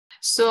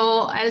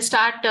So I'll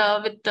start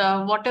with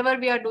whatever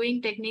we are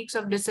doing, techniques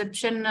of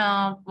deception,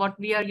 what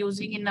we are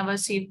using in our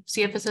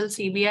CFSL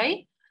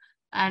CBI.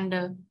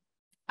 And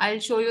I'll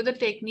show you the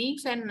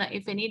techniques, and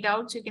if any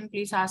doubts, you can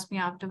please ask me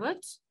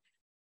afterwards.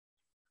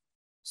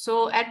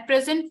 So at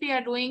present, we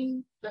are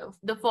doing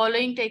the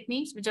following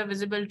techniques which are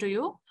visible to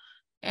you,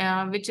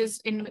 which is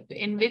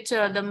in which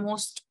the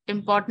most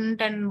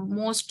important and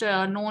most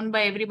known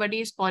by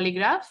everybody is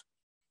polygraph.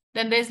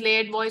 Then there's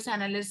layered voice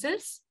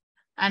analysis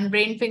and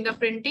brain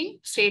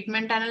fingerprinting,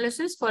 statement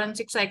analysis,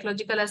 forensic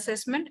psychological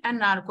assessment, and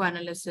narco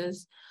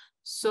analysis.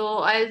 So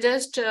I'll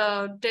just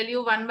tell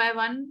you one by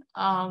one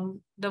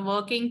the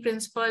working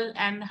principle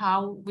and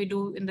how we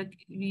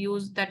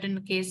use that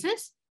in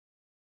cases.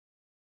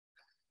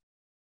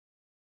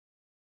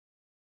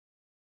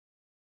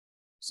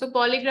 So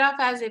polygraph,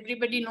 as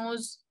everybody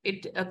knows,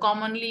 it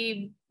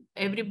commonly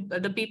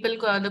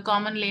the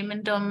common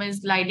layman term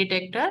is lie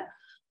detector.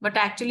 But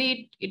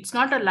actually, it's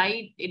not a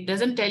lie. It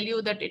doesn't tell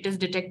you that it is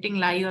detecting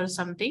lie or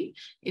something.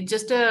 It's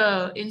just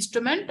a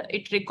instrument.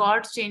 It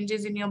records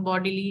changes in your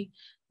bodily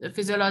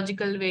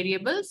physiological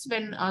variables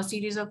when a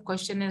series of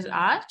question is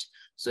asked.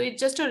 So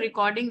it's just a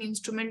recording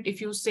instrument.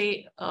 If you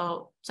say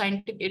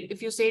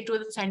if you say to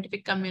the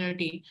scientific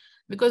community,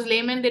 because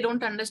laymen, they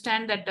don't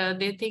understand that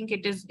they think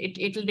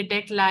it will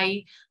detect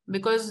lie,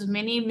 because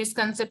many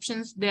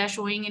misconceptions they are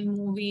showing in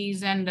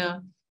movies, and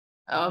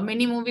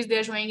many movies they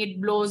are showing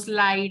it blows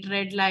light,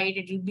 red light,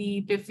 it will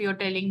beep if you're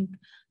telling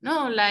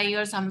no lie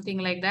or something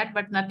like that.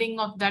 But nothing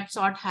of that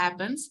sort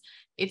happens.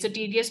 It's a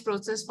tedious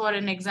process for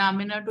an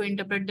examiner to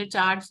interpret the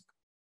charts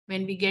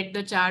when we get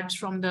the charts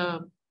from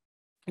the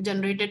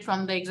generated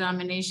from the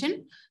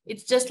examination.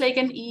 It's just like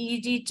an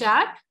EEG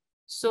chart.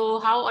 So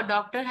how a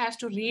doctor has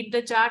to read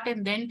the chart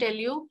and then tell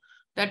you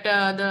that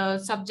the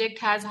subject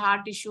has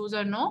heart issues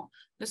or no.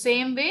 The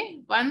same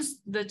way, once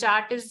the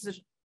chart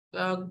is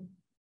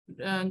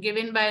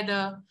given by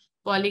the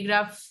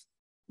polygraph,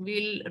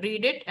 we'll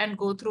read it and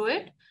go through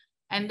it.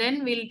 And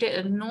then we'll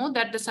know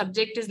that the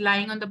subject is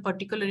lying on the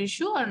particular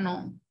issue or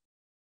no.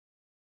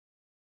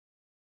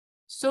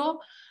 So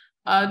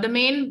the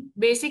main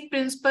basic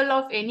principle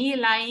of any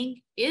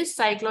lying is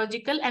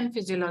psychological and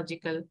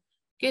physiological.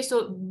 Okay,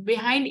 so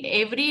behind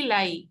every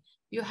lie,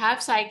 you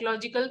have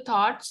psychological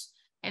thoughts,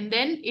 and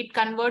then it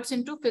converts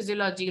into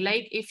physiology.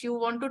 Like if you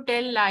want to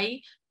tell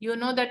lie, you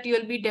know that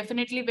you'll be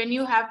definitely, when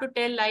you have to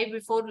tell lie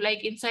before,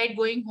 like inside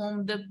going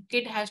home, the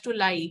kid has to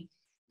lie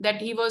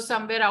that he was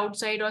somewhere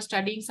outside or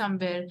studying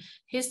somewhere.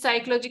 His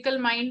psychological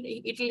mind,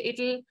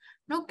 it'll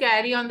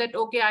carry on that,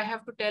 okay, I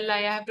have to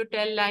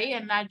tell lie,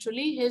 and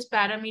naturally his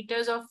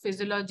parameters of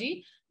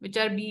physiology, which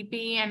are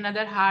BP and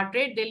other heart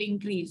rate, they'll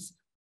increase.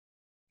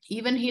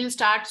 Even he'll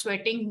start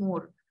sweating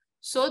more.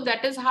 So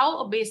that is how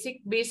a basic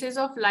basis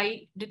of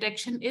lie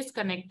detection is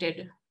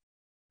connected.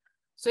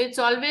 So it's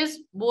always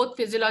both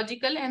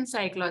physiological and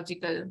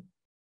psychological.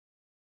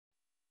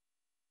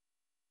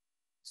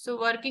 So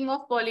working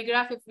of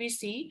polygraph, if we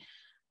see,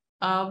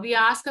 we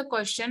ask a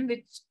question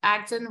which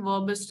acts on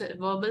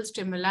verbal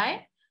stimuli,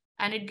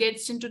 and it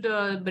gets into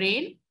the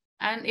brain.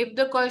 And if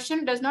the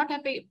question does not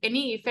have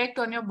any effect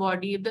on your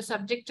body, if the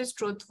subject is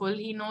truthful,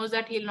 he knows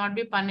that he'll not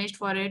be punished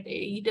for it,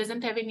 he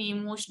doesn't have any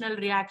emotional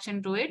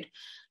reaction to it,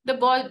 the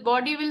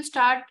body will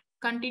start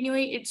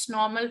continuing its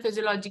normal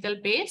physiological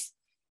pace.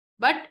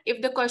 But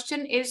if the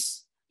question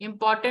is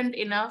important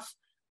enough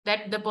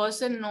that the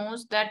person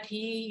knows that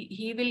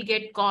he will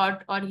get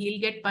caught or he'll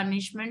get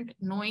punishment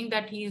knowing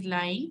that he is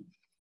lying,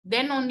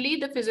 then only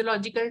the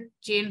physiological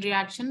chain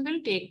reaction will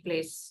take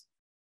place.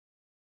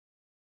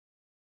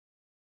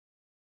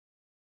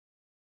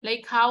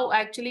 Like how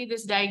actually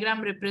this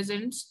diagram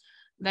represents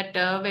that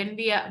when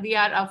we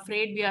are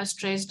afraid, we are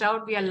stressed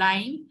out, we are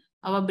lying,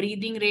 our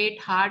breathing rate,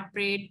 heart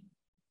rate,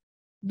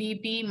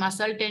 BP,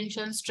 muscle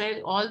tension,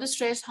 stress, all the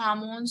stress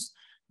hormones,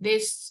 they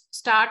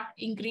start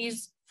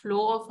increase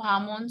flow of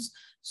hormones.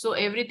 So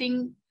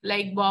everything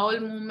like bowel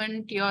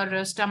movement,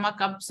 your stomach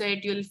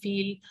upset, you'll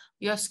feel,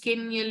 your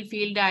skin, you'll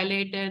feel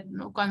dilated,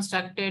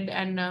 constricted,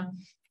 and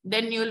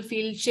then you'll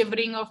feel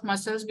shivering of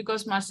muscles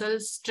because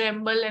muscles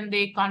tremble and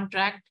they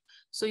contract.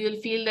 So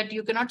you'll feel that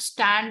you cannot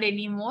stand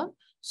anymore.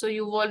 So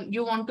you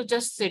want to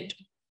just sit.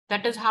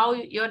 That is how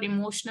your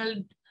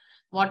emotional,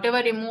 whatever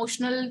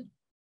emotional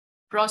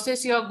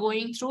process you're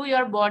going through,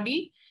 your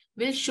body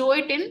will show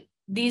it in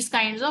these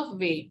kinds of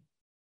way.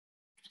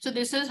 So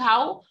this is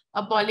how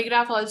a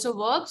polygraph also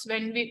works.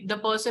 When the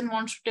person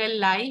wants to tell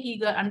lie,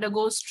 he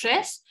undergoes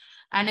stress,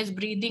 and his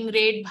breathing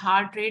rate,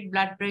 heart rate,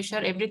 blood pressure,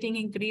 everything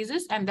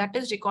increases, and that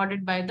is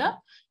recorded by the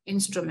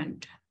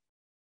instrument.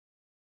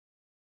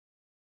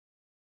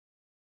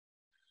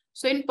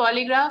 So in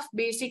polygraph,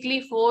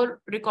 basically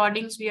 4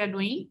 recordings we are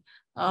doing.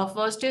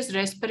 First is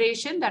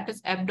respiration, that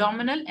is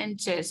abdominal and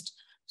chest.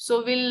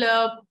 So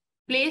we'll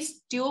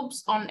place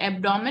tubes on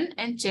abdomen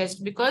and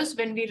chest, because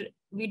when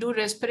we do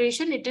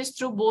respiration, it is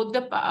through both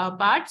the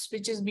parts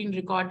which is being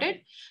recorded.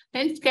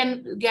 Then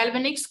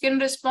galvanic skin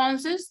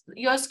responses,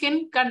 your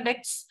skin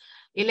conducts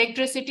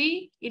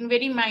electricity in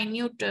very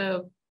minute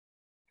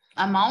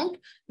amount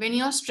when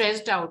you're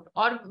stressed out,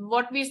 or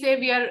what we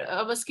say,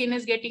 our skin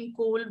is getting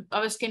cold,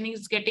 our skin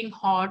is getting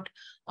hot,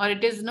 or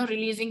it is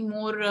releasing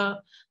more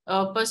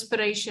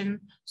perspiration.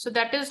 So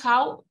that is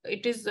how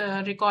it is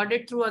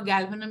recorded through a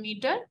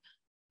galvanometer.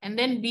 And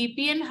then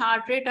BP and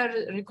heart rate are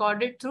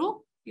recorded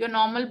through your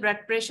normal blood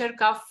pressure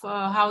cuff,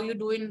 how you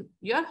do in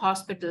your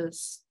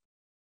hospitals.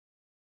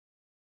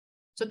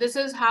 So this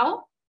is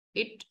how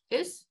it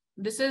is.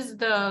 This is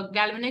the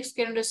galvanic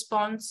skin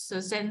response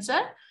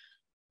sensor.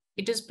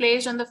 It is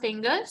placed on the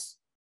fingers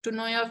to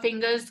know your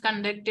fingers'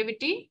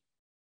 conductivity.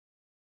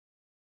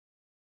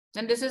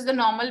 Then this is the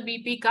normal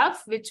BP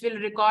cuff, which will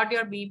record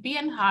your BP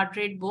and heart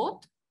rate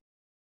both.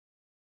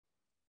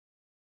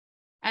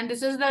 And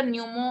this is the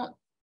pneumo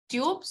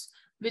tubes,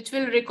 which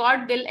will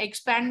record, they'll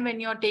expand when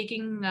you're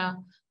taking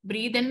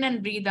breathe in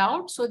and breathe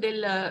out. So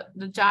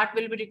the chart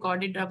will be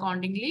recorded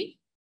accordingly.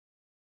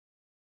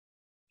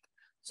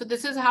 So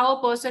this is how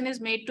a person is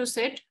made to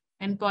sit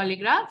in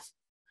polygraph,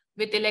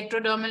 with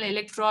electrodermal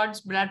electrodes,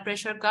 blood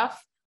pressure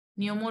cuff,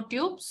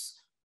 pneumotubes,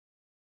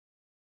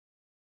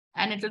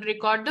 and it will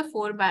record the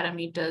 4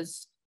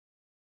 parameters.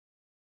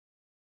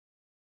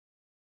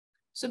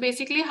 So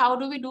basically, how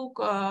do we do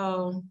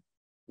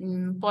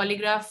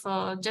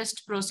polygraph?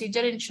 Just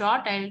procedure in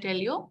short, I'll tell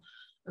you.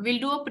 We'll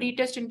do a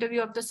pre-test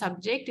interview of the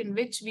subject, in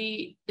which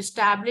we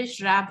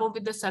establish rapport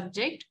with the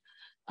subject.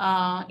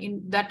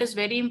 That is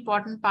very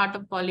important part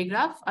of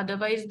polygraph.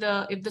 Otherwise,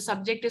 if the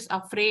subject is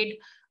afraid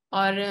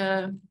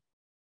or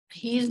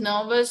he's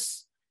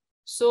nervous,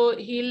 so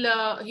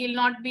he'll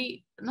not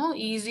be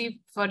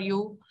easy for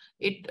you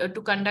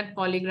to conduct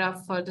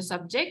polygraph for the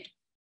subject.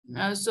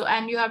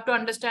 And you have to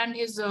understand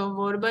his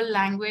verbal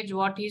language,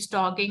 what he's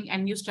talking,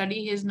 and you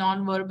study his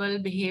non-verbal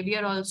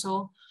behavior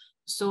also.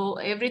 So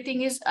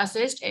everything is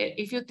assessed.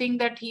 If you think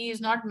that he is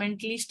not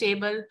mentally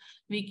stable,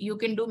 you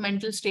can do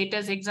mental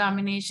status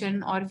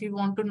examination, or if you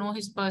want to know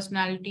his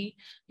personality,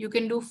 you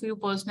can do few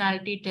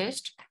personality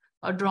tests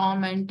or draw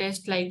and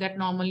test like that.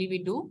 Normally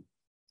we do.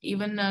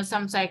 Even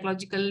some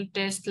psychological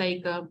tests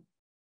like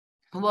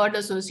word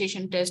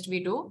association test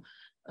we do.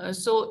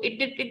 So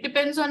it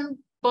depends on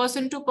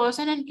person to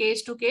person and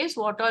case to case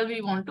what all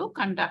we want to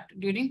conduct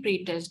during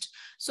pre-test.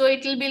 So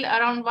it will be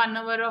around 1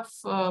 hour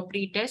of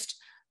pre-test.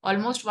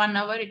 Almost 1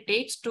 hour it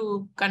takes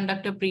to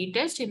conduct a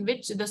pre-test, in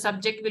which the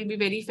subject will be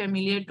very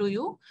familiar to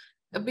you.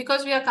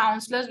 Because we are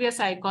counselors, we are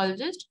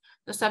psychologists,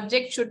 the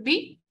subject should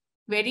be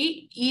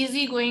very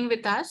easy going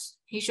with us.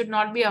 He should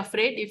not be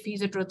afraid if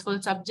he's a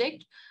truthful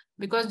subject,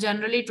 because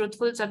generally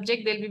truthful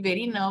subject, they'll be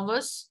very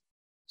nervous.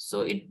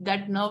 So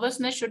that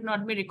nervousness should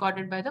not be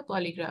recorded by the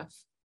polygraph.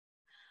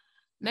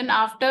 Then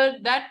after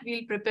that,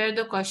 we'll prepare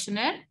the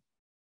questionnaire,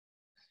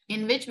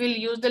 in which we'll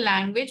use the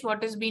language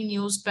what is being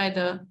used by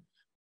the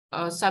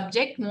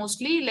subject.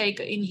 Mostly, like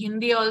in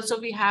Hindi also,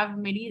 we have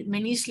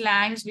many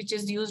slangs which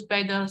is used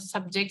by the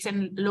subjects,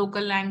 and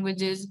local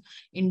languages.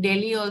 In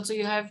Delhi also,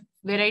 you have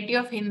variety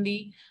of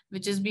Hindi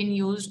which is being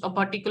used. A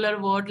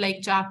particular word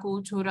like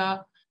chaku,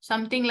 chura,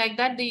 something like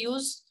that, they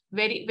use.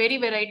 Very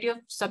variety of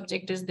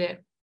subject is there.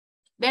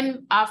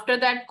 Then after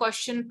that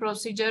question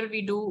procedure,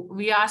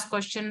 we ask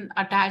question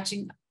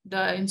attaching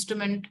the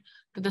instrument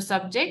to the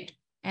subject,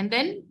 and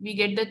then we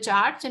get the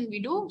charts and we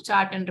do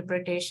chart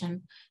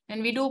interpretation.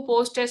 And we do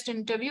post-test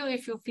interview.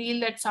 If you feel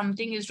that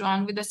something is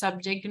wrong with the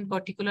subject in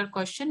particular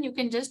question, you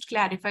can just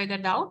clarify the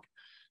doubt.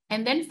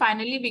 And then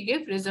finally, we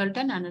give result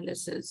and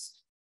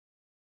analysis.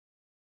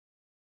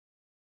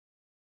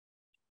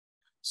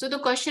 So the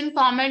question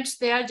formats,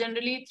 there are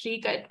generally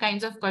 3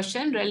 kinds of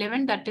question.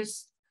 Relevant, that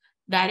is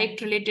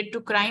direct related to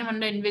crime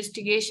under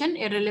investigation.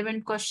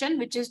 Irrelevant question,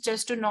 which is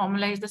just to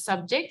normalize the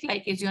subject,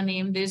 like is your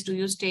name this, do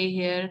you stay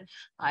here,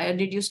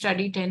 did you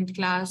study 10th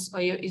class,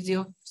 or is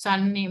your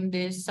son named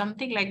this,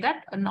 something like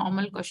that, a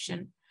normal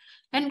question.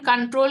 And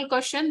control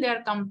question, they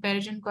are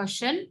comparison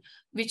question,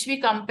 which we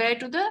compare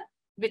to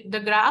with the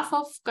graph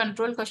of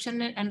control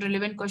question and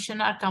relevant question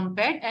are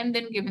compared and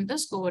then given the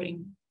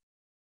scoring.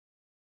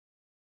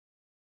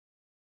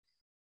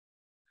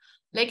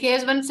 Like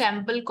here's one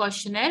sample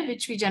questionnaire,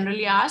 which we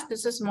generally ask.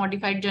 This is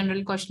modified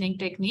general questioning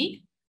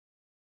technique.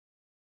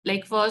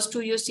 Like first 2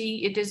 you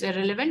see it is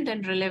irrelevant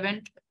and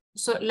relevant.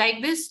 So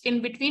like this,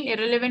 in between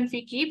irrelevant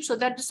we keep, so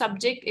that the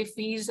subject, if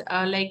he's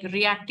like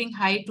reacting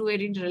high to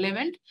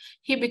irrelevant,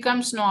 he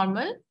becomes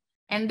normal.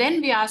 And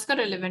then we ask a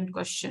relevant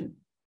question.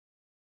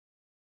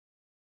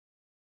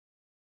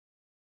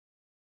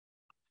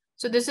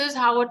 So this is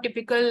how a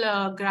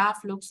typical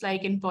graph looks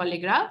like in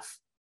polygraph.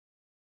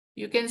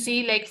 You can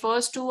see like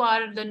first 2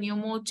 are the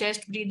pneumo,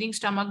 chest breathing,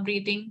 stomach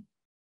breathing.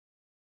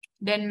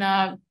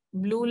 Then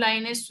blue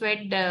line is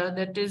sweat,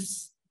 that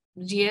is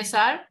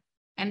GSR.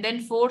 And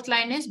then 4th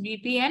line is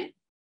BP and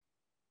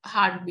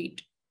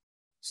heartbeat.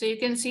 So you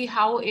can see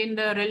how in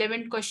the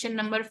relevant question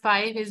number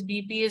 5, his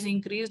BP is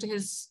increased,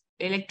 his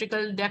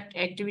electrical duct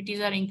activities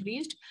are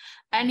increased,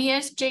 and he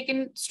has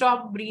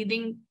stopped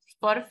breathing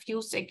for a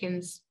few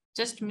seconds,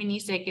 just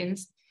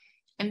milliseconds.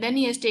 And then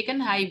he has taken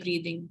high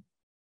breathing.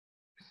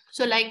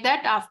 So like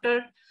that,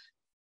 after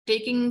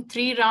taking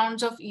 3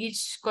 rounds of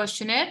each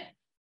questionnaire,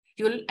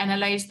 you'll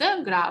analyze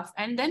the graph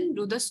and then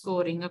do the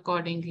scoring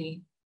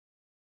accordingly.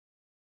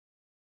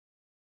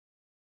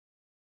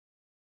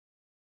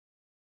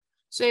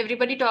 So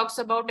everybody talks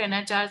about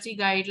NHRC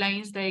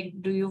guidelines, like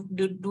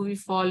do we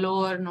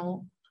follow or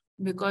no?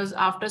 Because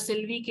after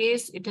Sylvie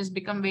case, it has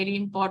become very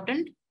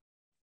important.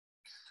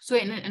 So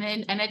in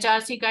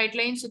NHRC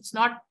guidelines, it's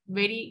not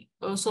very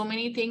so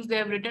many things they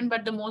have written,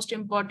 but the most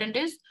important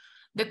is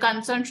the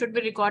concern should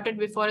be recorded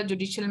before a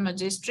judicial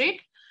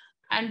magistrate,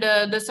 and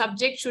the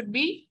subject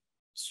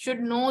should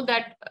know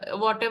that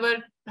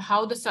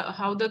how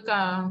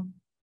the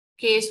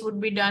case would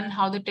be done,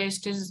 how the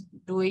test is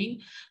doing,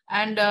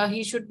 and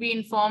he should be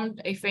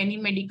informed if any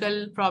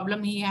medical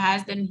problem he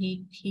has, then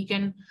he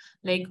can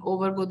like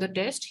overgo the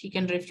test, he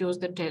can refuse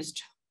the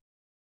test.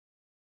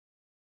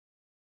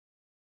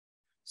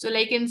 So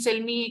like in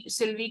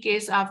Sylvie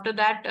case, after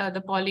that,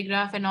 the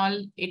polygraph and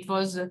all, it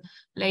was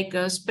like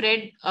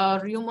spread,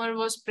 rumor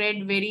was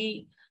spread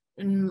very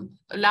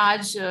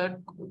large,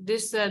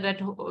 that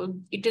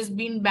it has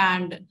been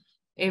banned.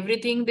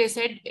 Everything they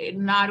said,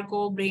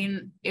 narco,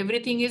 brain,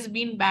 everything is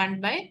being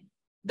banned by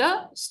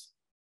the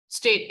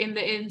state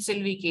in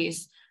Sylvie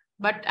case.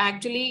 But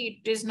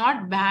actually it is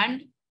not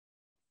banned.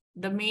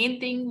 The main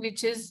thing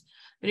which is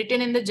written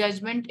in the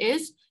judgment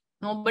is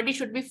nobody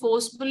should be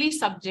forcefully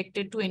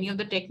subjected to any of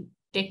the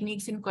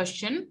techniques in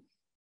question.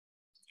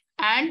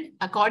 And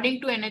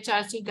according to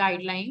NHRC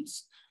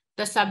guidelines,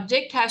 the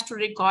subject has to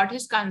record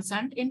his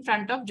consent in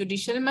front of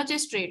judicial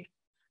magistrate.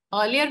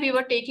 Earlier, we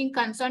were taking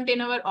consent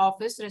in our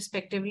office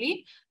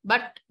respectively,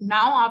 but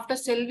now after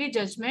Sylvie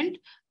judgment,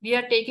 we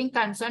are taking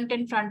consent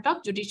in front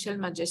of judicial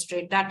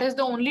magistrate. That is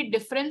the only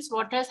difference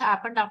what has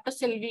happened after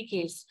Sylvie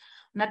case.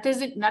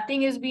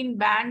 Nothing is being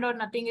banned or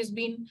nothing is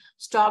being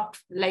stopped.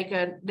 Like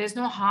there's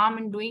no harm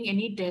in doing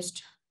any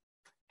test,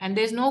 and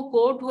there's no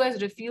court who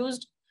has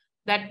refused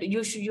that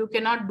you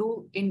cannot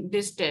do in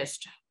this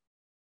test.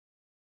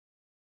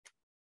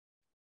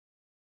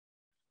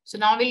 So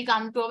now we'll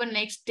come to our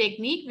next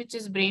technique, which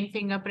is brain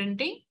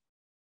fingerprinting.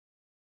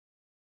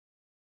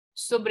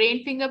 So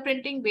brain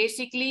fingerprinting,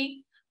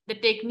 basically the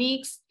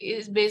techniques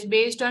is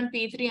based on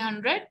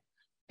P300.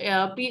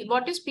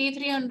 What is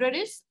P300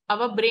 is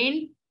our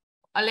brain.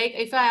 Like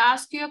if I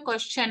ask you a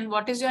question,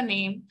 what is your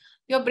name?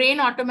 Your brain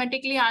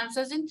automatically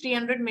answers in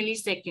 300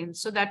 milliseconds.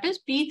 So that is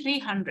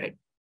P300.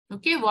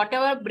 Okay,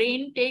 whatever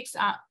brain takes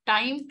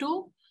time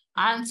to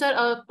answer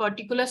a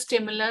particular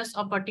stimulus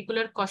or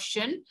particular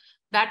question,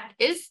 that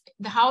is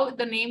how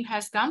the name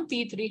has come,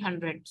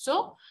 P300.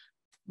 So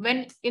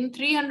when in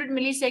 300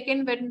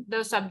 milliseconds, when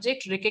the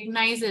subject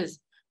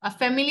recognizes a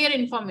familiar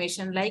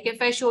information, like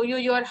if I show you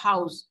your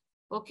house,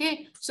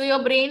 okay, so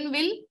your brain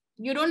will,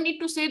 you don't need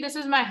to say this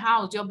is my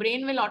house. Your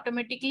brain will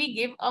automatically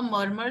give a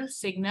murmur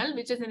signal,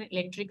 which is an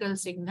electrical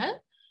signal,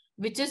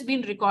 which has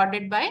been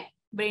recorded by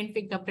brain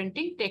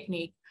fingerprinting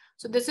technique.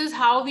 So this is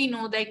how we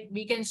know that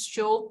we can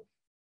show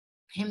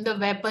him the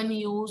weapon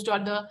used, or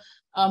the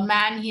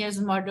man he has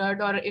murdered,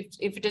 or if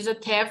it is a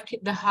theft,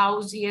 the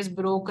house he has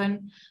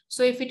broken.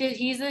 So if it is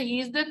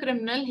he's the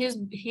criminal, his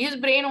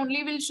brain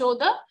only will show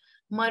the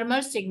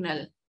murmur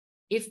signal.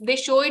 If they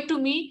show it to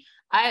me,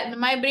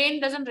 my brain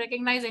doesn't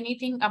recognize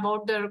anything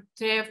about the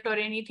theft or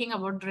anything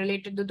about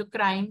related to the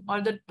crime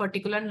or the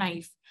particular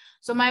knife.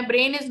 So my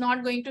brain is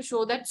not going to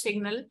show that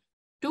signal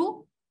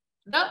to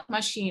the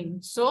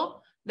machine.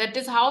 So that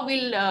is how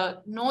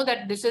we'll know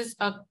that this is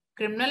a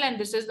criminal and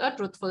this is a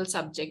truthful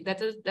subject.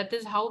 That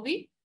is how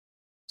we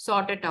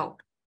sort it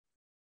out.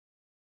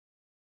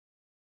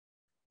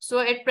 So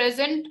at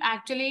present,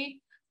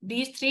 actually,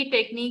 these three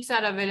techniques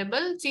are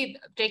available. See,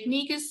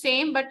 technique is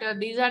same, but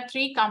these are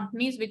three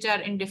companies which are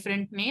in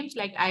different names,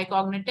 like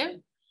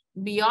iCognitive,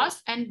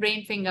 BIOS, and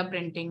brain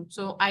fingerprinting.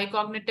 So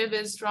iCognitive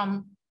is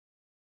from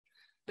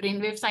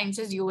Brainwave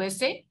Sciences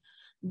USA.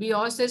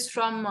 BIOS is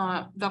from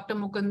Dr.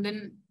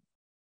 Mukundan.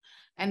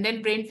 And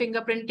then brain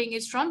fingerprinting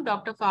is from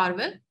Dr.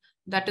 Farwell.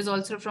 That is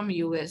also from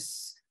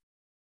US.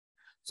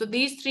 So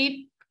these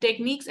three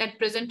techniques at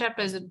present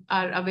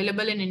are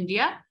available in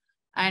India,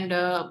 and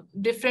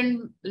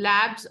different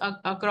labs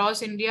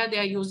across India, they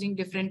are using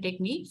different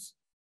techniques.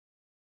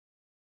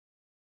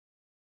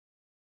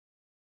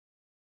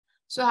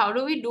 So how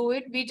do we do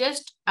it? We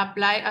just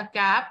apply a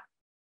cap.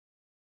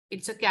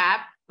 It's a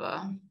cap.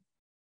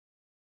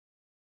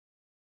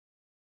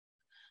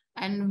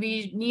 And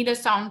we need a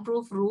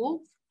soundproof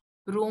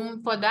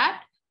room for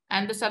that.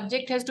 And the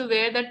subject has to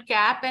wear that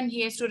cap, and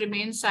he has to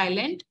remain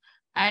silent.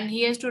 And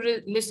he has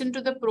to listen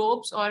to the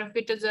probes, or if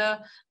it is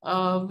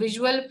a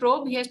visual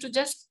probe, he has to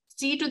just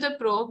see to the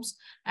probes,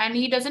 and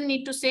he doesn't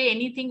need to say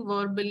anything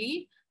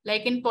verbally.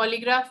 Like in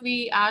polygraph,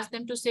 we ask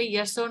them to say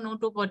yes or no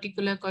to a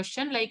particular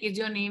question, like, is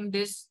your name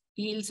this?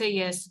 He'll say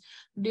yes.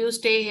 Do you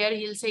stay here?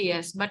 He'll say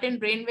yes. But in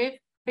brainwave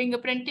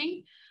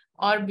fingerprinting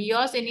or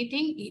BIOS,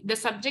 anything, the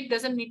subject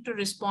doesn't need to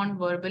respond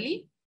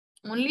verbally.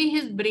 Only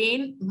his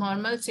brain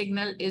normal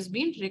signal is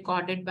being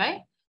recorded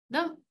by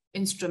the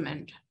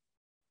instrument.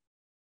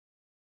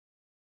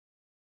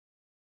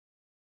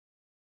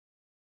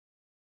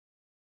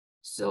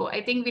 So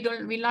I think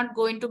we'll not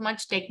go into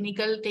much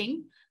technical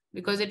thing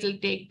because it will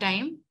take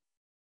time.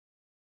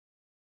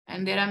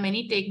 And there are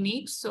many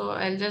techniques. So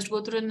I'll just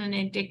go through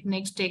the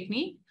next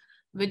technique,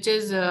 which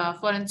is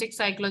forensic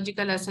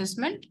psychological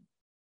assessment,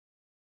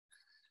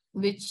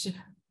 which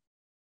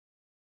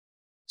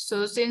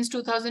so since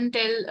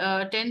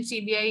 2010,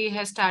 CBI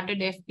has started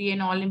FBI in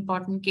all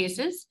important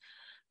cases.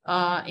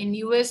 In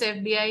US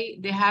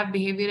FBI, they have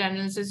behavior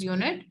analysis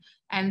unit,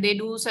 and they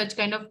do such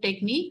kind of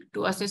technique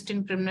to assist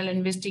in criminal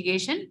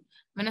investigation.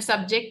 When a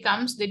subject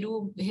comes, they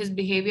do his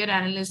behavior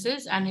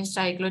analysis and his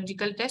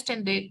psychological test,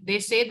 and they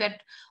say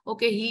that,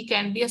 okay, he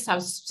can be a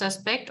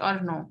suspect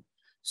or no.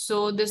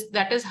 So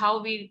that is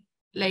how we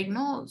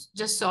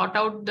just sort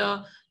out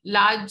the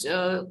large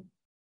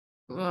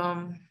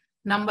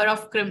number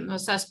of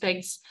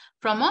suspects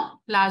from a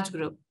large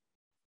group.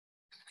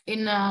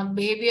 In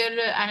behavior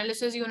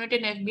analysis unit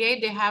in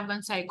FBI, they have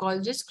one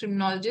psychologist,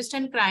 criminologist,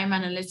 and crime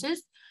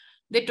analysis.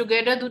 They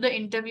together do the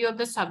interview of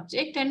the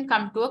subject and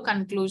come to a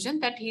conclusion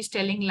that he's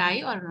telling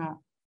lie or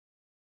no.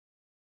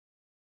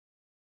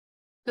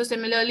 So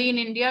similarly, in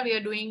India, we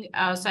are doing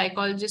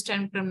psychologist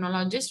and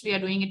criminologist. We are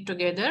doing it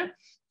together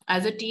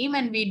as a team,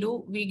 and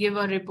we give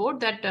a report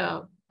that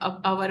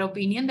our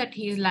opinion that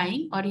he is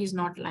lying or he's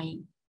not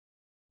lying.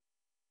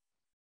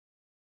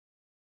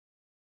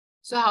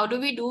 So how do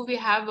we do? We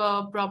have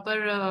a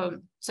proper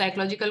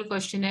psychological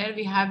questionnaire.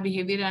 We have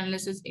behavior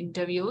analysis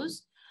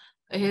interviews,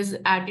 his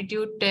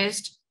attitude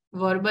test,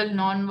 verbal,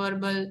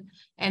 non-verbal,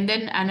 and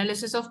then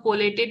analysis of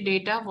collated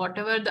data,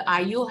 whatever the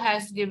IO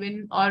has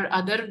given or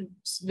other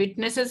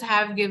witnesses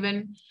have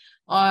given,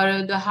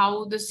 or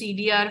how the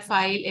CDR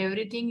file,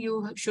 everything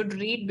you should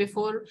read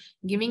before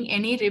giving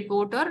any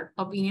report or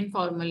opinion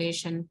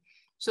formulation.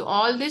 So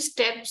all these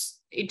steps,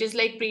 it is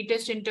like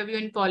pre-test interview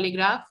in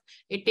polygraph.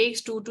 It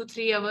takes 2 to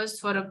 3 hours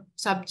for a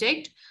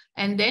subject,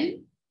 and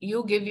then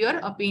you give your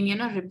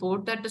opinion or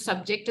report that the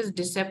subject is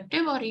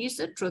deceptive or he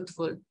is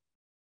truthful.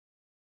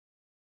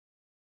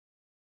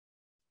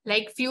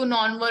 Like few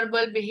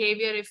non-verbal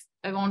behavior, if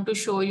I want to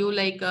show you,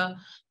 like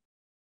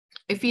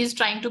if he is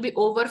trying to be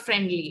over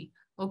friendly,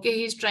 okay,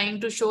 he's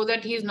trying to show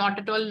that he is not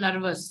at all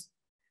nervous.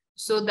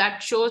 So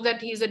that shows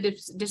that he's a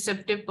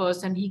deceptive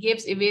person. He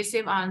gives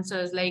evasive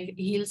answers, like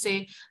he'll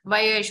say,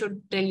 why I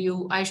should tell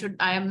you, I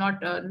am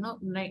not, no,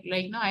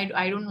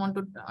 I don't want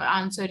to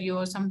answer you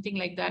or something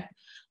like that.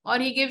 Or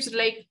he gives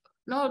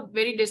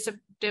very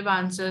deceptive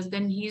answers,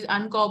 then he's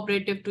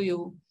uncooperative to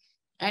you.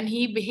 And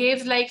he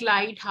behaves like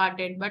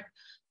light-hearted, but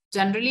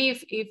generally,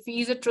 if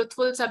he's a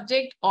truthful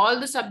subject, all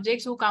the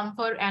subjects who come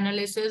for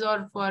analysis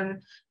or for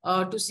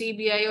to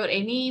CBI or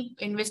any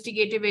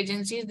investigative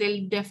agencies,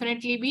 they'll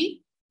definitely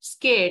be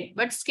scared,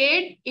 but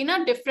scared in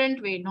a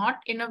different way, not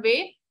in a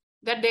way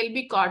that they'll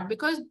be caught,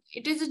 because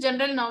it is a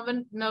general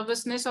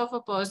nervousness of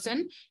a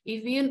person.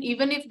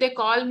 Even if they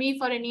call me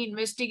for any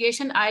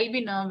investigation, I'll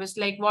be nervous,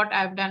 like what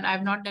I've done.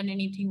 I've not done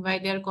anything, why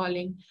they're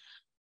calling.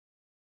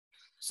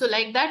 So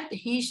like that,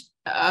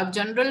 a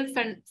general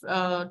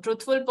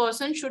truthful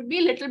person should be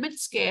a little bit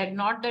scared,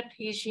 not that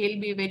she'll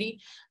be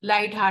very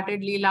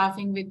light-heartedly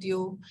laughing with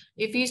you.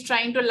 If he's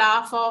trying to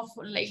laugh off,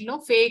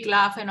 fake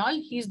laugh and all,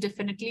 he's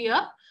definitely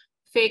a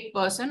fake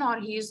person, or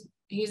he's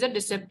a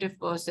deceptive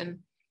person.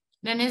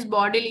 Then his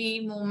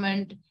bodily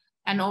movement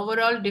and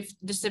overall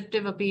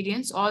deceptive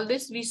appearance, all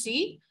this we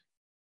see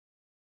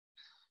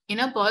in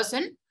a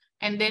person,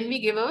 and then we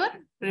give our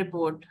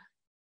report.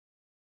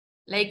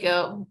 Like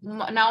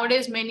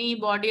nowadays, many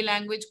body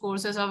language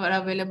courses are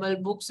available,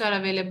 books are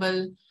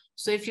available.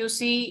 So if you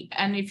see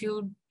and if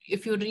you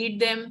read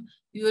them,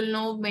 you will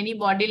know many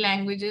body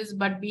languages.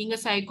 But being a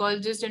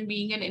psychologist and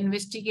being an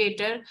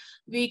investigator,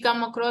 we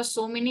come across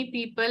so many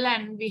people,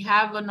 and we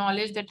have a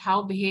knowledge that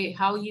how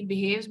he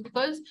behaves,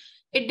 because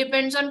it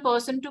depends on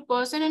person to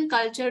person and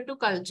culture to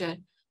culture.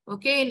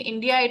 Okay, in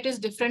India, it is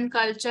different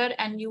culture,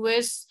 and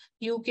US,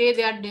 UK,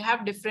 they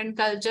have different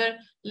culture.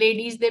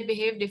 Ladies, they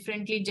behave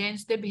differently.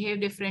 Gents, they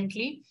behave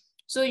differently.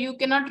 So you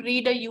cannot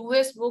read a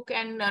US book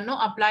and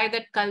apply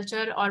that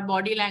culture or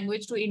body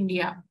language to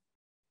India.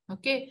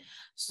 Okay,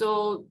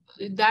 so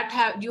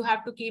that you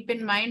have to keep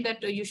in mind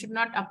that you should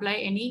not apply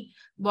any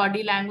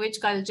body language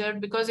culture,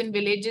 because in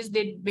villages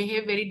they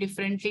behave very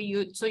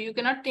differently. So you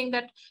cannot think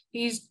that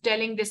he's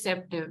telling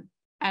deceptive.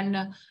 And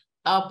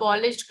a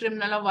polished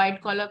criminal, a white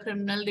collar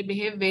criminal, they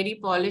behave very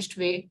polished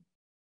way,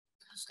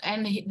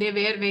 and they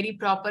wear very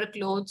proper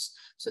clothes.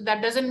 So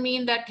that doesn't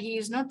mean that he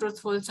is not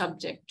truthful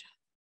subject.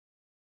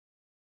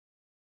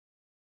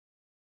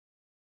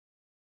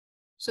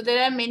 So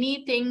there are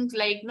many things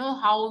like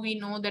how we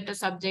know that a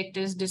subject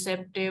is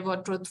deceptive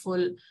or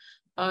truthful.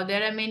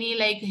 There are many,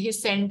 like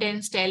his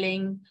sentence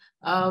telling,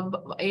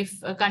 if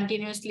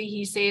continuously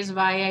he says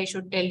why I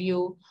should tell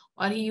you,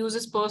 or he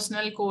uses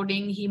personal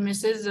coding, he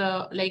misses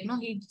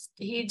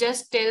he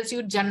just tells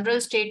you general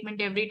statement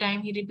every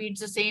time, he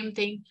repeats the same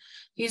thing.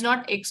 He's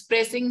not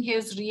expressing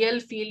his real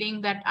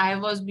feeling that I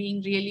was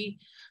being really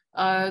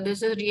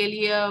this is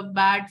really a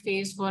bad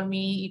phase for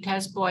me. It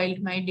has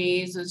spoiled my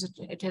days.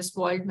 It has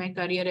spoiled my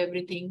career,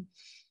 everything.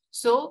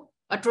 So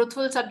A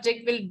truthful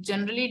subject will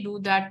generally do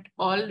that.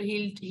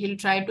 He'll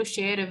try to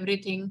share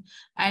everything,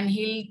 and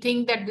he'll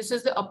think that this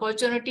is the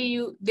opportunity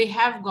they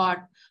have got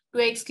to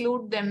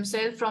exclude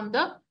themselves from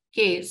the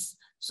case.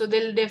 So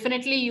they'll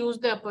definitely use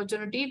the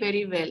opportunity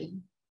very well.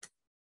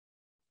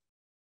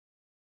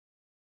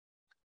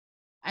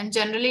 And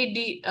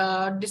generally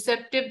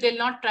deceptive, they'll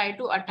not try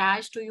to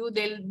attach to you.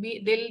 They'll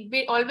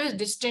be always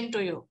distant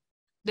to you.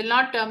 They'll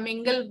not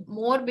mingle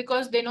more,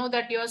 because they know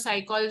that you're a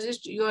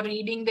psychologist, you're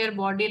reading their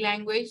body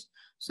language.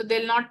 So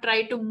they'll not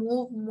try to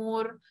move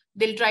more.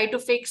 They'll try to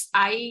fix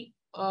eye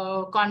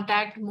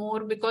contact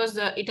more, because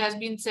it has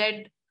been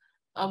said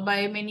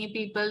by many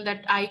people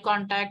that eye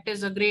contact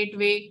is a great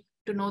way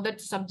to know that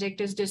the subject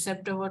is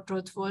deceptive or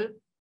truthful.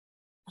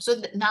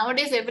 So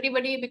nowadays,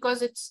 everybody,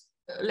 because it's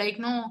like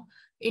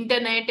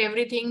internet,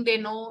 everything, they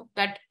know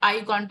that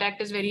eye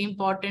contact is very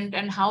important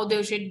and how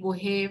they should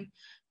behave.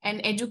 An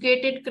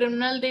educated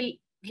criminal, they'll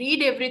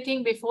read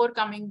everything before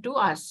coming to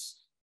us.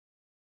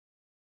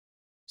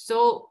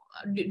 So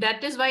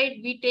that is why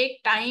we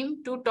take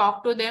time to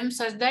talk to them,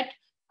 such that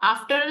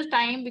after a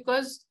time,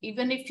 because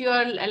even if you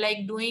are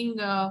like doing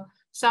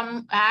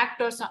some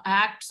act or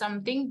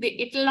something,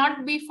 it will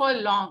not be for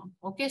long.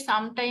 Okay,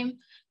 sometime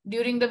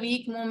during the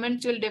weak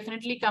moments, you'll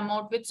definitely come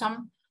out with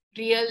some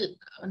real,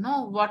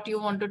 what you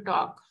want to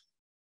talk.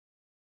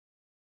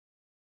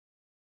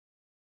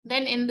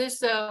 Then in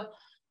this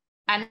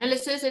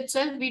analysis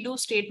itself, we do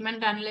statement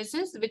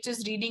analysis, which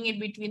is reading it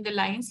between the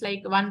lines,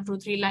 like 1 to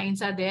 3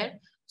 lines are there.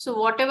 So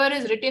whatever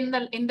is written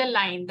in the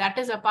line, that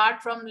is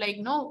apart from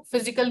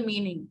physical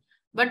meaning.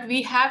 But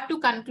we have to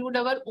conclude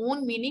our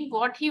own meaning,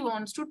 what he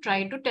wants to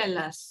try to tell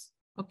us.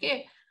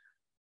 Okay.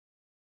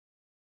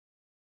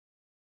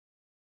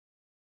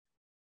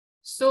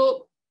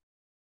 So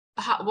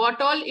what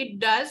all it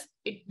does,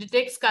 it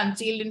detects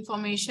concealed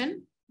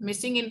information,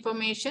 missing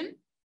information,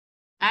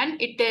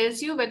 and it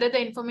tells you whether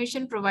the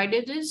information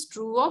provided is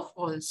true or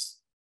false.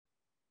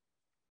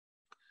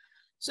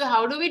 So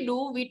how do we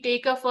do? We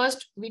take a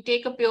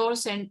pure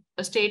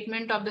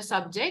statement of the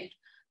subject.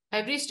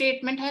 Every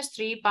statement has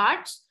 3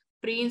 parts: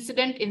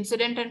 pre-incident,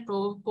 incident, and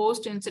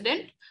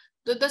post-incident.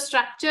 So the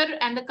structure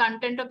and the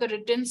content of the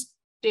written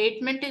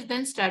statement is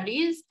then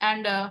studied,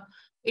 and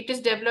it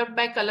is developed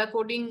by color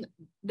coding.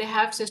 They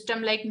have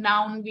system like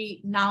noun,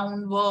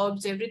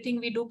 verbs, everything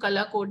we do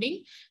color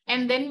coding.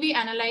 And then we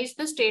analyze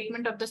the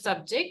statement of the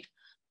subject,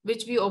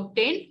 which we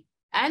obtained.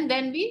 And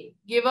then we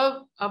give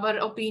our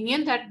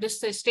opinion that this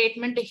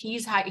statement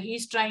he's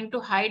trying to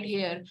hide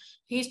here.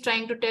 He's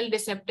trying to tell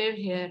deceptive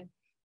here,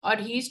 or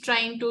he's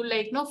trying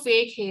to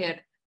fake here.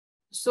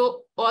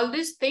 So all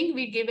this thing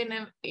we give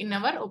in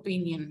our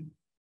opinion.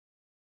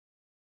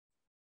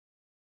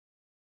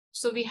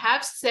 So we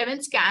have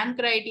 7 scan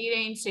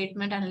criteria in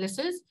statement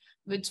analysis,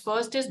 which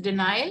first is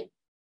denial,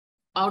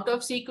 out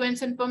of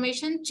sequence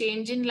information,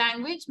 change in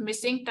language,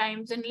 missing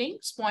times and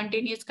links,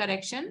 spontaneous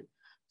correction.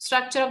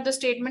 Structure of the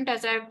statement,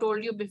 as I have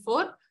told you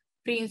before,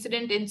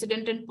 pre-incident,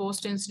 incident, and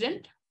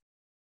post-incident.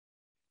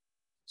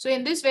 So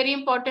in this, very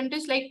important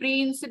is like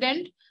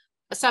pre-incident,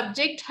 a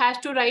subject has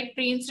to write.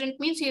 Pre-incident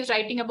means he is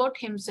writing about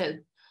himself.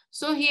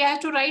 So he has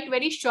to write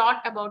very short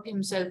about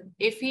himself.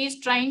 If he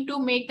is trying to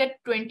make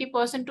that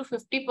 20% to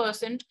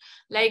 50%,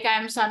 like I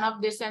am son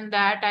of this and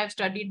that, I've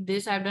studied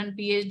this, I've done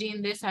PhD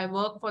in this, I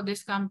work for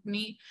this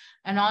company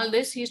and all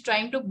this, he's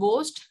trying to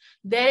boast.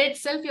 There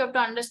itself, you have to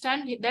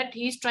understand that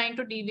he's trying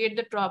to deviate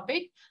the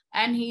topic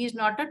and he is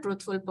not a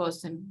truthful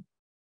person.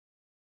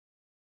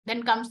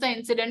 Then comes the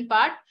incident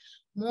part.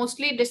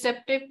 Mostly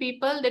deceptive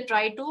people, they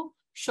try to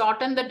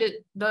shorten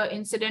the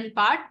incident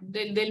part.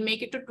 They'll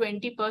make it to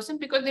 20%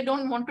 because they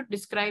don't want to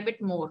describe it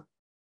more.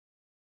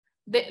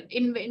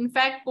 In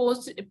fact,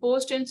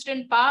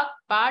 post-incident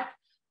part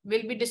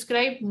will be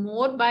described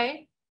more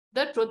by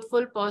the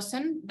truthful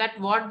person, that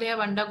what they have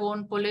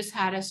undergone, police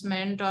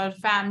harassment or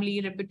family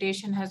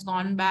reputation has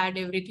gone bad,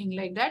 everything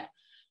like that.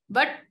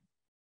 But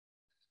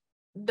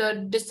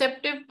the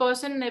deceptive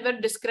person never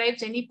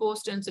describes any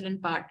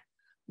post-incident part.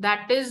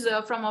 That is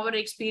from our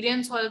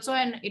experience also,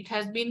 and it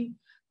has been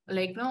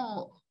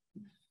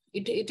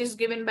it is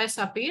given by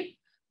Sapir,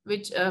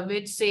 which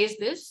says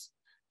this.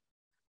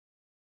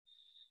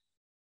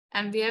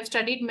 And we have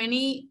studied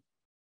many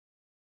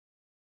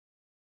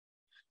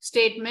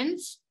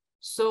statements,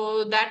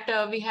 so that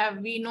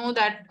we know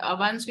that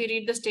once we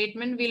read the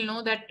statement, we'll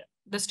know that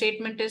the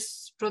statement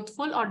is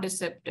truthful or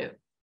deceptive.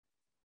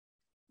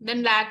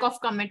 Then lack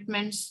of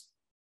commitments.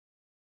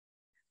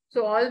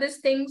 So all these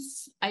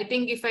things, I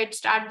think if I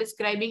start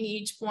describing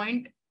each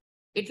point,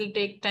 it will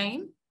take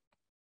time.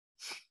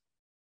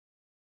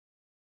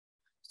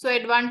 So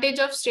advantage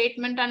of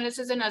statement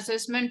analysis and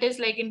assessment is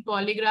like in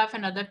polygraph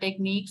and other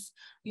techniques,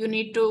 you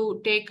need to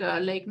take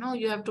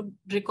you have to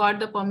record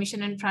the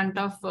permission in front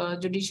of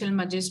judicial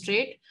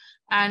magistrate,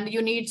 and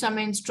you need some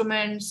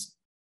instruments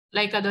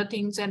like other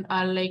things, and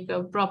like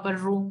a proper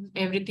room,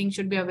 everything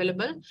should be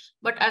available.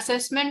 But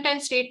assessment and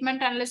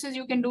statement analysis,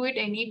 you can do it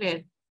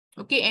anywhere.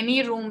 Okay,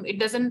 any room. It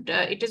doesn't,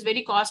 it is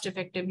very cost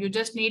effective. You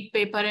just need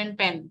paper and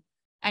pen.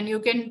 and you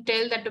can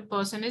tell that the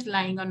person is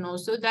lying or no.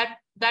 So that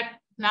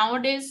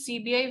nowadays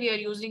CBI, we are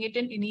using it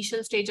in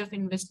initial stage of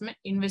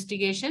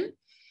investigation,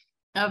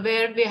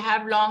 where we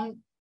have long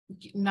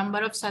number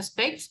of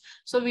suspects.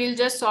 So we'll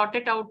just sort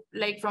it out,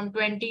 like from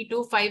 20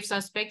 to 5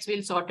 suspects,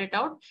 we'll sort it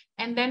out.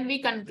 And then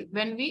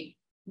when we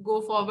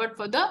go forward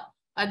for the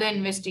other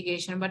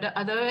investigation. But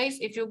otherwise,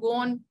 if you go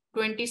on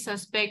 20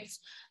 suspects,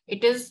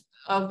 it is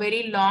a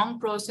very long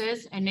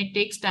process and it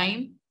takes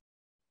time.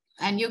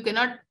 And you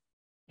cannot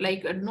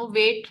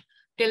wait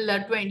till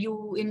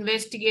you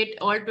investigate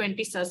all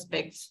 20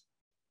 suspects.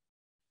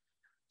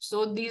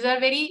 So these are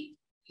very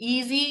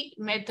easy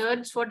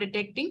methods for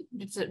detecting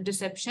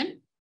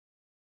deception.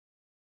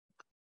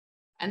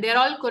 And they're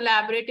all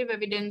collaborative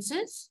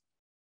evidences.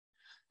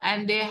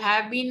 And there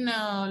have been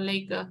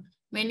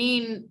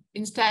many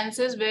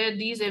instances where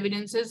these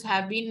evidences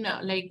have been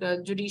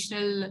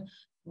judicial.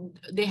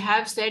 They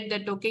have said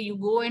that, okay, you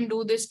go and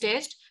do this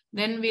test,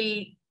 then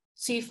we'll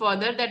see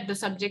further that the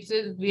subjects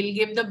will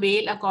give the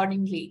bail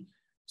accordingly.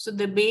 So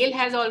the bail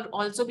has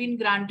also been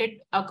granted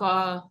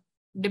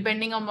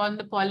depending upon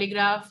the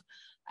polygraph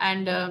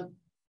and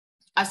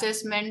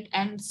assessment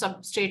and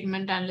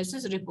sub-statement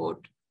analysis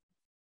report.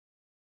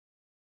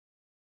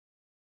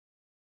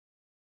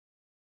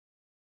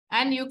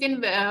 And you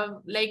can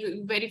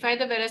verify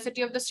the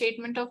veracity of the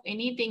statement of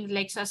anything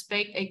like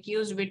suspect,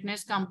 accused,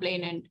 witness,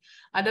 complainant.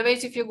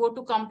 Otherwise, if you go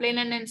to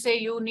complainant and say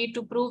you need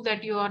to prove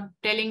that you are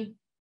telling,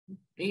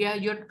 yeah,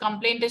 your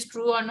complaint is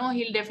true or no,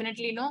 he'll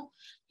definitely know,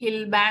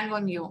 he'll bang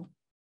on you.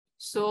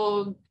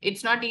 So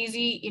it's not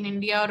easy in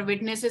India. Or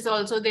witnesses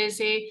also, they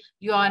say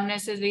you are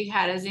unnecessarily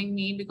harassing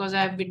me because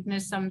I have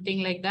witnessed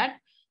something like that.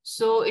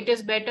 So it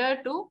is better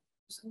to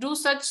do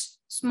such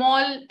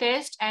small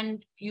test,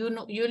 and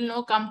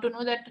you'll come to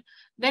know that.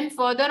 Then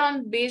further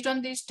on, based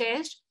on this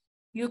test,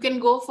 you can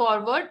go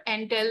forward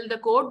and tell the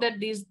court that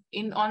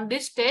on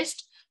this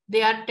test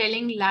they are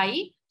telling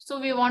lie. So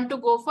we want to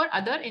go for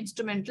other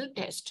instrumental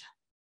test.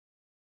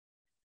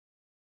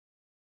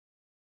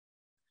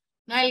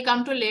 Now I'll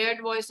come to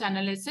layered voice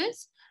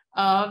analysis,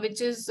 which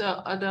is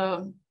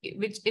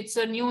it's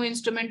a new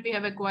instrument we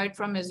have acquired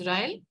from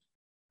Israel.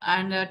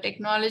 And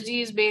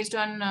technology is based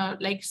on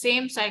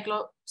same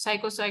psychological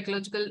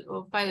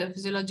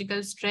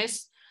physiological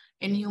stress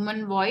in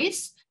human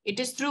voice. It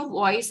is through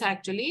voice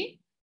actually,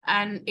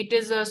 and it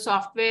is a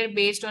software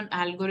based on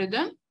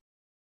algorithm,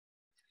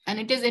 and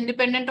it is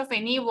independent of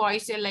any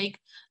voice. Like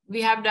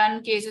we have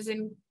done cases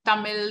in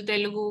Tamil,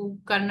 Telugu,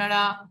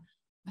 Kannada,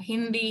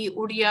 Hindi,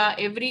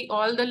 Odia,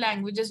 all the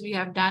languages we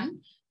have done,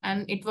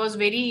 and it was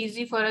very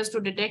easy for us to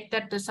detect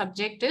that the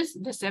subject is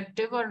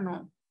deceptive or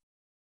no.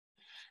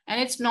 And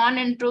it's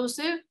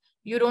non-intrusive.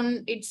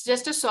 It's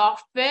just a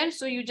software.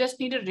 So you just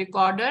need a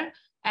recorder.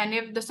 And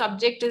if the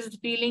subject is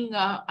feeling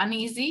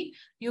uneasy,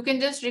 you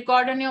can just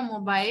record on your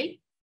mobile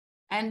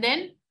and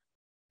then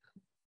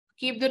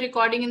keep the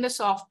recording in the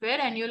software,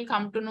 and you'll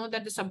come to know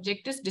that the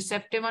subject is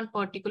deceptive on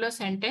particular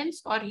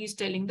sentence or he's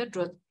telling the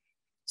truth.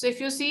 So if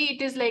you see,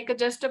 it is like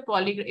just a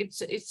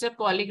polygraph. It's a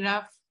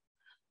polygraph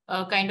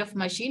kind of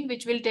machine,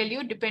 which will tell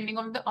you depending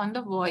on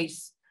the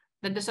voice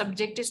that the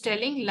subject is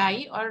telling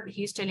lie or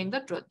he's telling the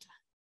truth.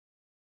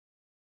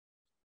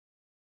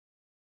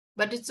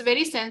 But it's a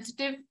very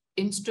sensitive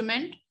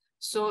instrument.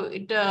 So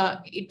it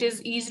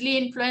is easily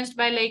influenced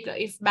by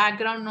if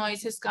background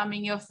noise is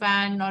coming, your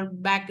fan, or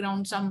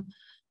background some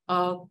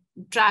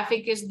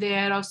traffic is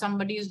there, or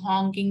somebody is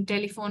honking,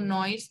 telephone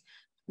noise,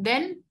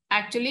 then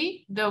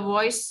actually the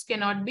voice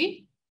cannot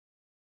be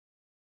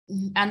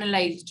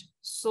analyzed.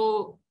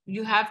 So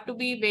you have to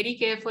be very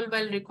careful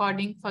while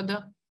recording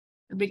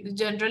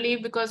generally,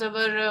 because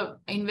our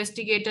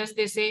investigators,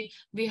 they say,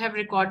 we have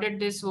recorded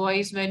this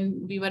voice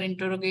when we were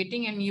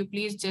interrogating, and you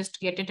please just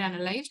get it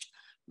analyzed.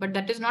 But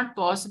that is not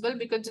possible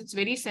because it's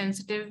very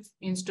sensitive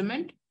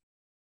instrument.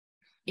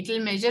 It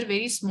will measure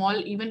very small,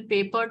 even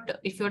paper.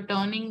 If you're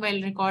turning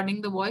while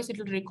recording the voice, it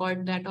will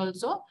record that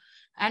also.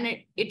 And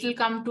it will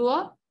come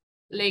to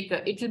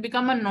it will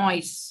become a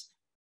noise.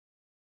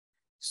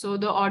 So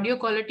the audio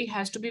quality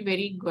has to be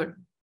very good.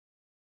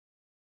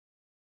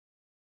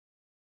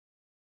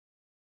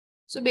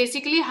 So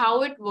basically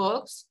how it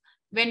works,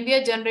 when we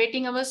are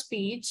generating our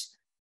speech,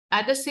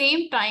 at the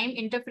same time,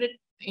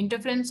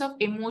 interference of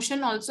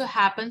emotion also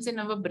happens in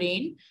our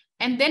brain,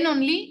 and then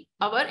only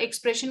our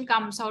expression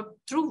comes out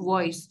through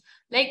voice.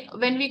 Like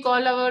when we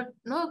call our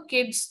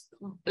kids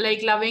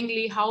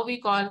lovingly, how we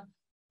call,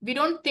 we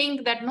don't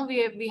think that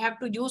we have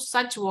to use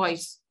such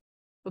voice.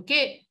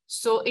 Okay,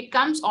 so it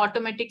comes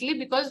automatically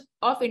because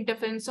of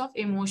interference of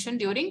emotion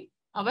during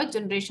our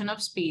generation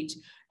of speech,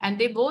 and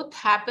they both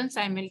happen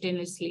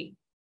simultaneously.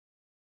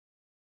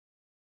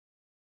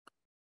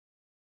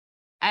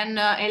 And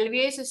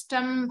LVA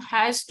system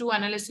has two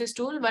analysis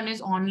tools. One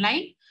is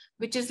online,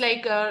 which is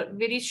like a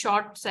very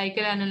short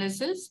cycle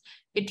analysis.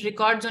 It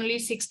records only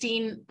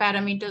 16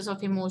 parameters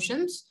of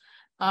emotions.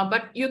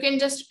 But you can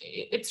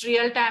it's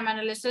real-time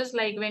analysis.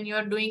 Like when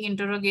you're doing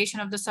interrogation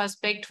of the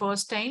suspect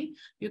first time,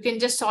 you can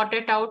just sort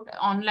it out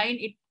online.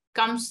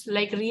 comes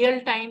like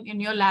real time in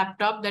your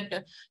laptop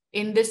that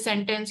in this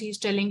sentence he's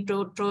telling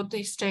truth,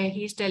 he's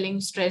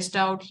telling stressed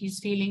out, he's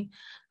feeling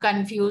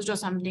confused or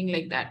something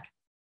like that.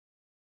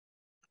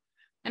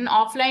 And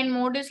offline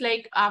mode is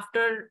like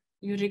after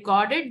you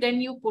record it, then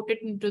you put it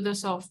into the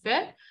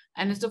software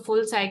and it's a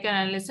full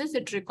psychoanalysis.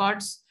 It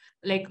records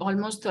like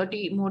almost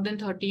more than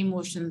 30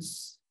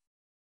 emotions.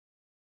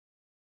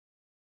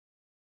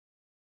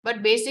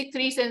 But basic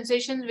 3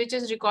 sensations which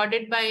is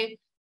recorded by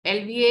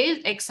LVA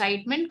is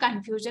excitement,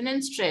 confusion,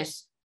 and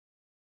stress.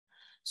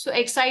 So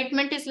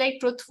excitement is like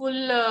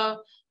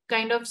truthful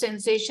kind of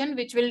sensation,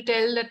 which will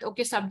tell that,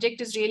 okay, subject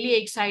is really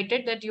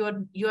excited that you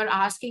are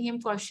asking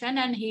him question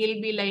and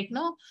he'll be like,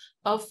 no,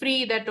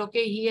 free that,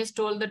 okay, he has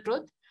told the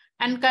truth.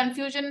 And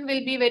confusion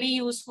will be very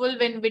useful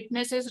when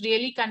witness is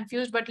really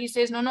confused, but he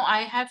says, no,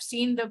 I have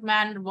seen the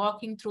man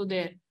walking through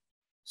there.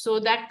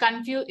 So that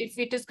if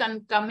it is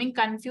coming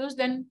confused,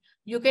 then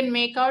you can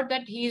make out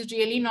that he is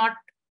really not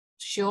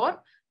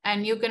sure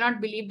and you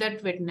cannot believe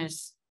that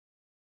witness.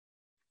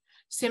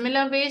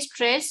 Similar way,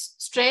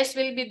 stress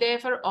will be there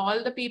for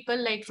all the people,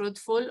 like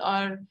truthful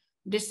or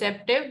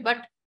deceptive,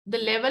 but the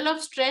level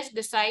of stress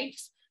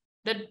decides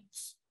that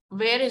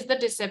where is the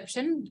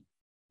deception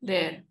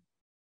there.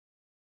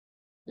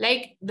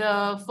 Like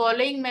the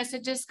following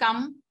messages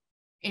come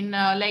in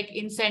like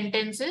in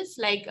sentences,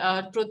 like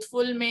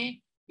truthful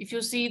may, if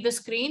you see the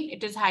screen,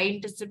 it is high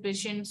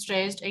anticipation,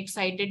 stressed,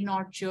 excited,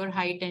 not sure,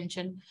 high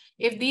tension.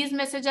 If these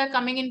messages are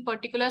coming in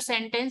particular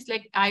sentence,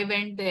 like I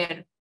went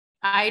there,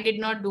 I did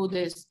not do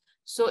this.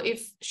 So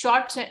if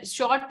short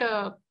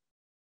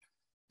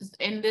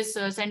in this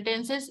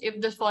sentences, if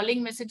the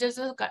following messages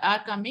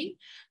are coming,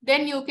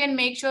 then you can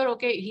make sure,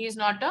 okay, he is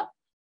not a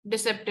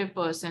deceptive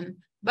person.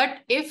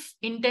 But if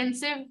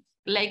intensive,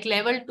 like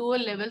level 2 or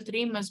level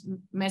 3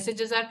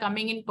 messages are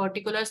coming in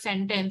particular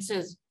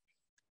sentences,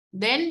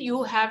 then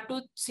you have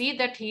to see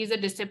that he is a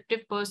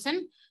deceptive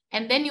person,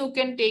 and then you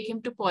can take him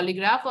to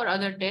polygraph or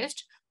other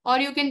test, or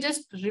you can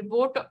just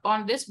report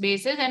on this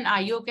basis and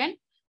IO can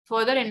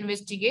further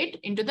investigate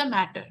into the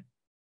matter.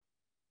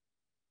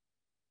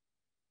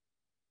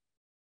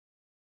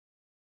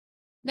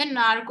 Then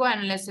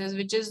narco-analysis,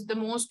 which is the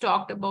most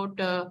talked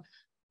about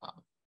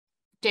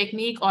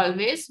technique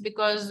always,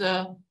 because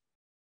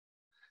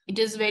it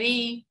is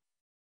very,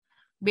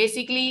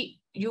 basically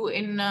you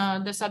in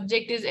the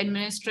subject is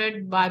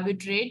administered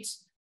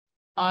barbiturates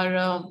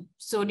or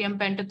sodium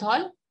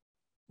pentothal.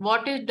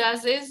 What it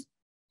does is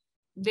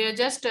they're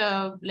just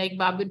like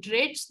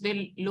barbiturates,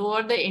 they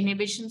lower the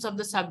inhibitions of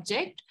the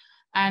subject,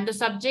 and the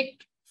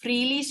subject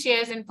freely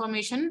shares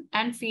information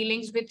and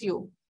feelings with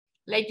you.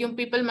 Like you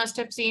people must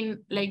have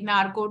seen like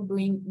narco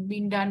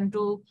being done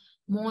to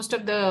most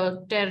of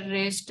the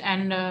terrorists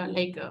and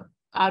like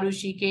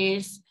Arushi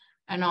case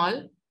and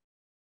all.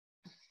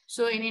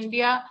 So in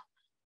India,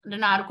 the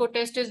narco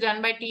test is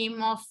done by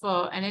team of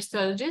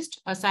anesthesiologist,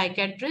 a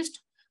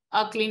psychiatrist,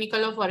 a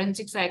clinical or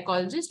forensic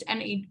psychologist,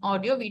 an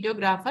audio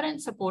videographer,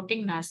 and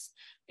supporting nurse.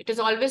 It is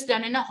always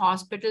done in a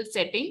hospital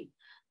setting.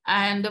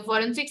 And the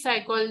forensic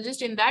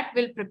psychologist in that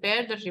will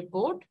prepare the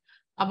report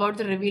about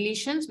the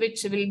revelations,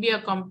 which will be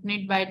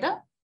accompanied by the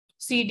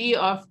CD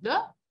of the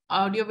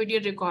audio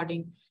video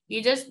recording.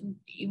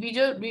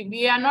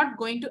 We are not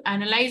going to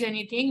analyze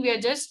anything. We are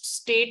just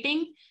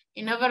stating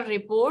in our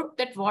report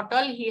that what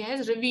all he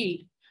has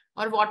revealed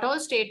or what all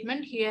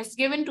statement he has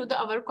given to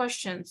our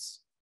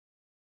questions.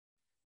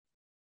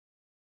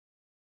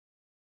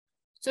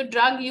 So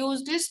drug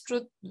used is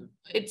truth.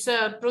 It's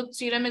a truth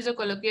serum is a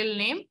colloquial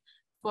name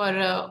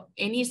for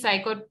any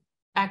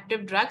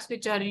psychoactive drugs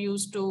which are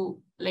used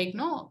to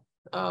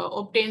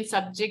obtain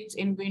subjects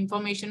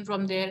information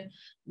from their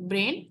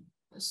brain.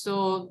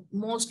 So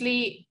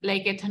mostly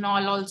like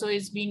ethanol also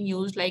is being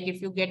used. Like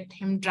if you get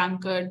him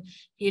drunkard,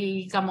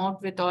 he'll come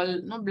out with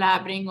all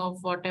blabbering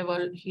of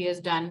whatever he has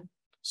done.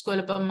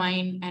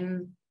 Scopolamine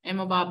and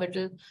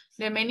emobarbital.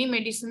 There are many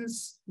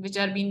medicines which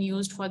are being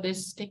used for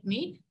this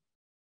technique.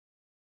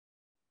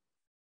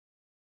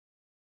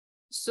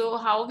 So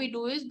how we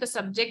do is the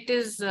subject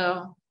is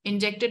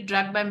injected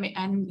drug by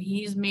and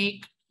he's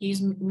made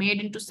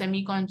into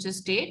semi-conscious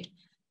state.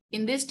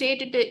 In this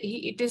state,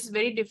 it is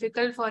very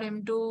difficult for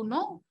him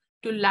to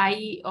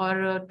lie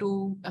or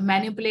to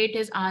manipulate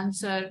his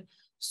answer.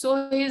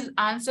 So his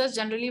answers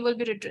generally will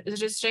be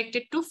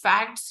restricted to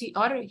facts he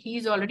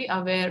is already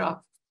aware of.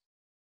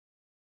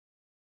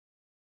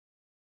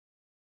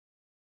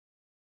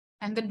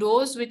 And the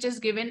dose which is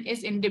given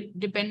is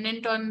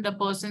dependent on the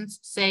person's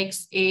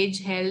sex,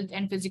 age, health,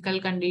 and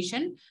physical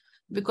condition,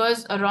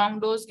 because a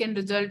wrong dose can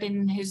result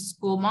in his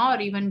coma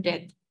or even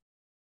death.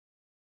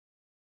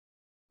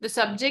 The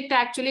subject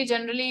actually,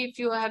 generally, if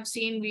you have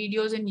seen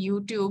videos in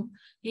YouTube,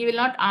 he will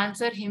not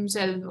answer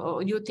himself.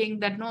 You think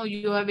that, no,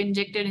 you have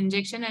injected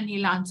injection and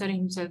he'll answer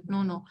himself.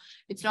 No,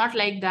 it's not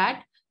like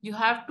that. You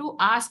have to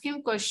ask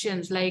him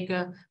questions like,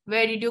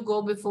 where did you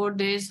go before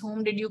this?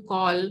 Whom did you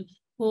call?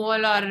 Who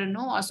all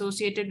are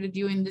associated with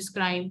you in this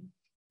crime?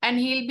 And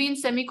he'll be in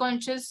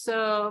semi-conscious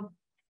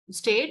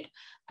state,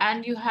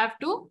 and you have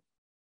to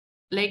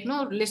like,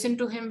 no, listen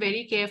to him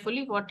very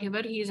carefully,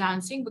 whatever he is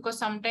answering, because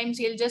sometimes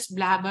he'll just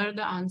blabber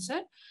the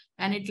answer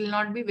and it will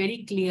not be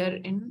very clear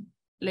in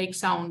like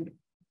sound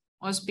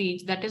or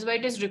speech. That is why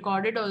it is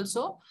recorded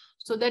also,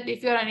 so that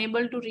if you're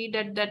unable to read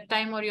at that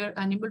time, or you're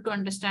unable to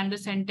understand the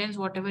sentence,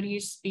 whatever he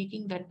is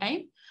speaking that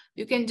time,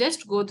 you can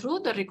just go through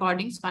the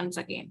recordings once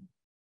again.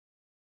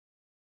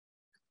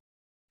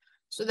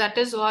 So that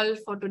is all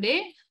for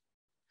today.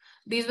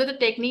 These were the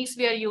techniques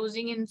we are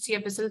using in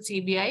CFSL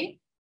CBI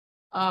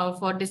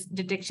for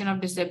detection of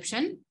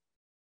deception.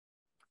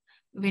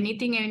 If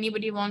anything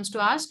anybody wants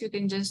to ask, you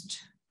can just,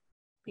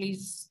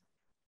 please,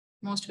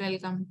 most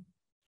welcome.